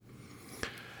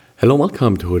Hello and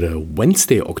welcome to the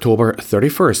Wednesday, October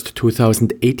 31st,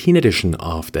 2018 edition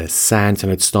of the SANS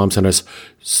and Storm Center's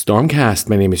StormCast.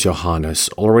 My name is Johannes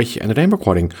Ulrich and today I'm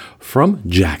recording from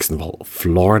Jacksonville,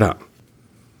 Florida.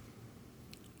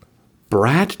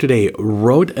 Brad today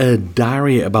wrote a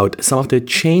diary about some of the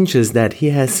changes that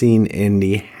he has seen in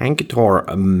the Hankitor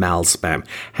malspam.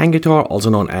 Hankitor, also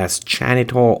known as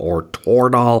Janitor or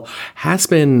Tordal, has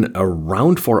been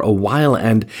around for a while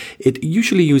and it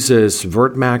usually uses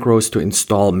word macros to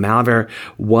install malware.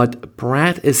 What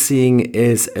Brad is seeing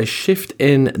is a shift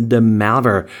in the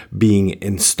malware being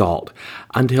installed.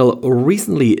 Until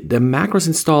recently, the macros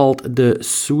installed the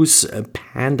SUSE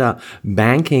Panda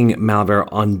banking malware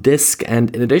on disk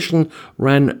and in addition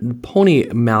ran Pony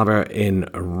malware in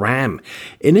RAM.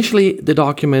 Initially, the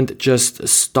document just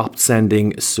stopped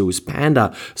sending SUSE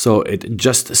Panda, so it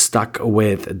just stuck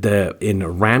with the in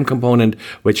RAM component,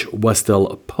 which was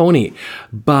still Pony.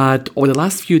 But over the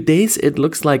last few days, it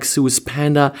looks like SUSE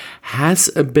Panda has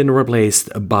been replaced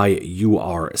by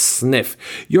URSNF.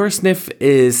 URSNF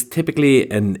is typically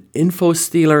an info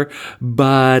stealer,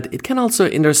 but it can also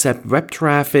intercept web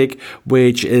traffic,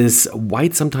 which is why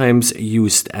it's sometimes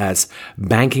used as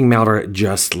banking malware,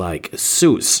 just like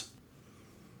SUSE.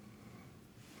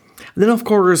 Then, of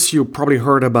course, you probably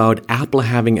heard about Apple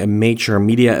having a major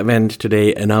media event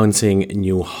today announcing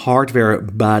new hardware,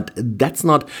 but that's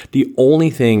not the only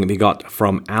thing we got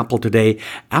from Apple today.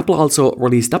 Apple also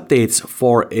released updates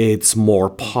for its more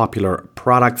popular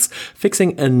products,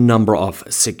 fixing a number of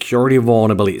security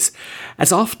vulnerabilities.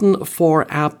 As often for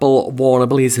Apple,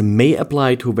 vulnerabilities may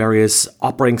apply to various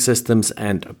operating systems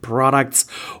and products.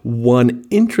 One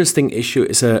interesting issue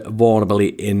is a vulnerability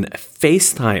in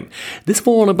FaceTime. This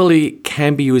vulnerability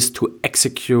can be used to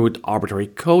execute arbitrary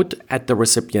code at the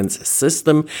recipient's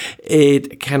system.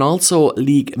 It can also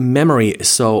leak memory.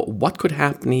 So what could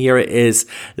happen here is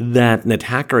that an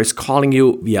attacker is calling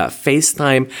you via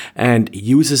FaceTime and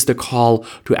uses the call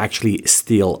to actually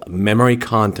steal memory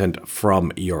content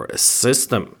from your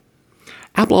system.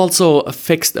 Apple also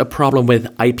fixed a problem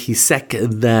with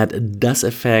IPsec that does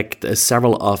affect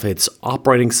several of its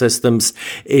operating systems.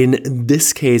 In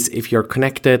this case, if you're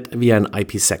connected via an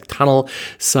IPsec tunnel,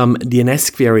 some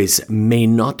DNS queries may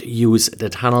not use the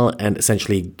tunnel and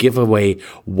essentially give away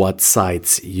what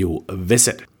sites you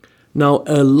visit. Now,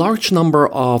 a large number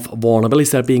of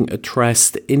vulnerabilities that are being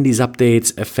addressed in these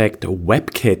updates affect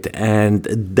WebKit, and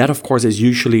that, of course, is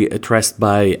usually addressed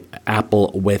by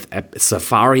Apple with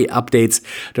Safari updates.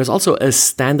 There's also a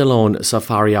standalone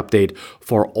Safari update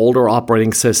for older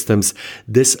operating systems.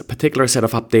 This particular set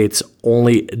of updates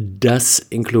only does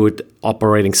include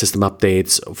operating system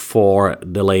updates for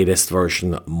the latest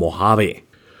version Mojave.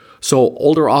 So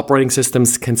older operating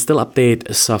systems can still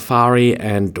update Safari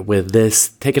and with this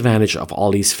take advantage of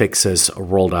all these fixes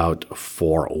rolled out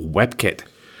for WebKit.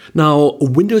 Now,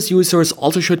 Windows users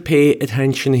also should pay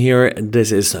attention here.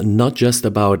 This is not just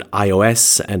about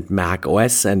iOS and Mac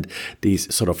OS and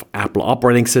these sort of Apple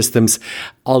operating systems.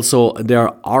 Also, there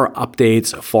are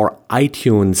updates for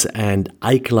iTunes and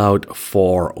iCloud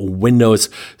for Windows.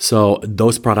 So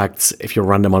those products, if you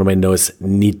run them on Windows,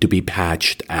 need to be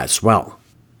patched as well.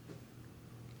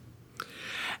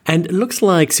 And it looks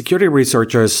like security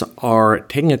researchers are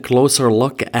taking a closer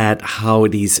look at how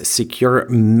these secure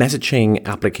messaging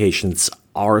applications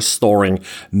are storing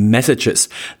messages.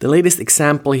 The latest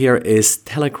example here is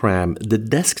Telegram. The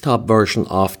desktop version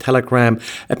of Telegram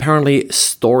apparently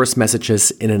stores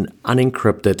messages in an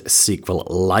unencrypted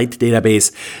SQLite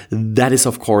database. That is,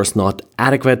 of course, not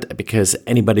adequate because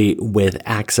anybody with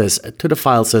access to the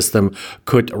file system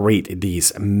could read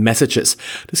these messages.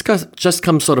 This just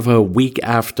comes sort of a week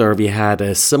after we had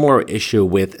a similar issue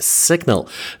with Signal.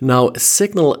 Now,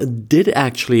 Signal did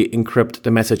actually encrypt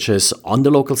the messages on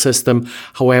the local system.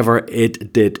 However,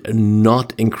 it did not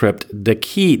encrypt the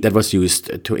key that was used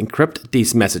to encrypt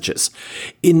these messages.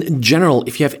 In general,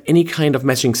 if you have any kind of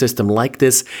messaging system like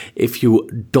this, if you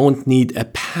don't need a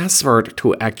password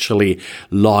to actually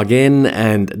log in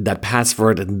and that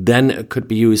password then could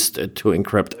be used to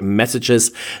encrypt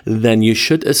messages, then you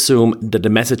should assume that the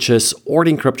messages or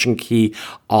the encryption key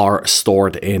are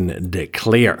stored in the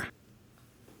clear.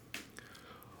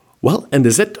 Well, and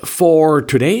that's it for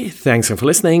today. Thanks for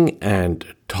listening and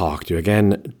talk to you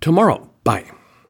again tomorrow. Bye.